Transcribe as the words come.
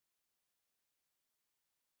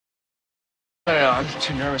No, I'm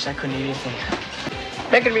too nervous. I couldn't eat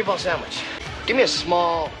anything. Make it a meatball sandwich. Give me a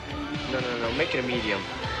small... No. Make it a medium.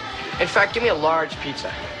 In fact, give me a large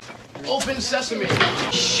pizza. Open sesame.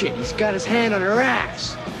 Shit, he's got his hand on her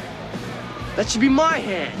ass. That should be my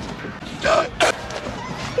hand.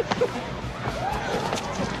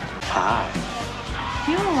 Hi.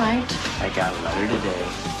 You all right? I got a letter today.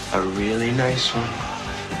 A really nice one.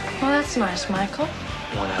 Well, that's nice, Michael.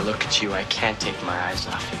 When I look at you, I can't take my eyes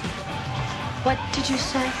off you. What did you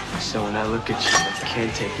say? So when I look at you, I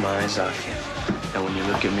can't take my eyes off you. And when you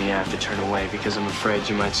look at me, I have to turn away because I'm afraid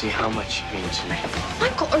you might see how much you mean to me.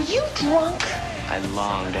 Michael, are you drunk? I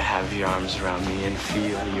long to have your arms around me and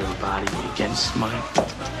feel your body against mine.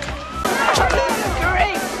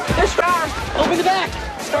 Hurry! There's cars! Open the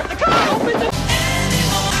back! Start the car! Open the...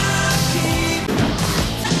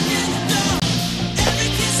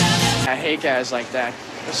 I hate guys like that.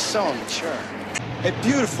 They're so immature. Hey,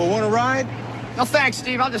 beautiful. Want to ride? No thanks,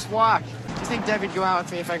 Steve. I'll just walk. Do you think Debbie'd go out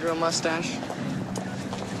with me if I grew a mustache?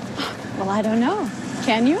 Well, I don't know.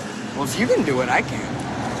 Can you? Well, if you can do it, I can.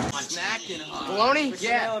 Bologna?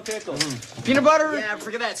 Yeah. Peanut butter? Yeah,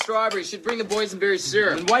 forget that strawberry. Should bring the boysenberry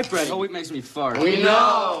syrup. And white bread. Oh, it makes me fart. We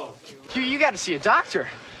know. You got to see a doctor.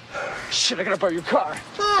 Shit, I gotta borrow your car.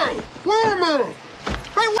 Hey, wait a minute.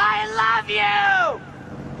 I love you!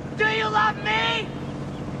 Do you love me?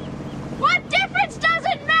 What difference does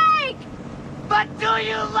it make? But do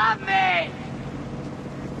you love me?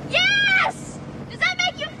 Yes! Does that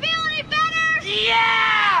make you feel any better?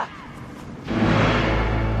 Yeah!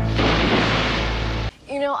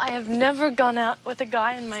 You know, I have never gone out with a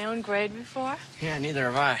guy in my own grade before. Yeah, neither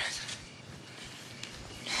have I.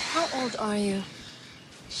 How old are you?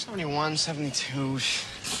 71, 72.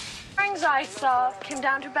 Rings I saw came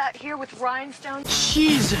down to about here with rhinestones.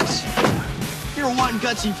 Jesus! You're one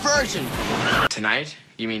gutsy virgin. Tonight?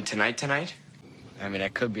 You mean tonight? I mean, I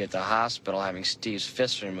could be at the hospital having Steve's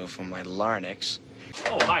fist removed from my larynx.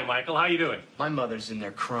 Oh, hi, Michael. How you doing? My mother's in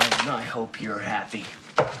there crying, and I hope you're happy.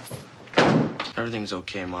 Everything's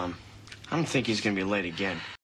okay, Mom. I don't think he's gonna be late again.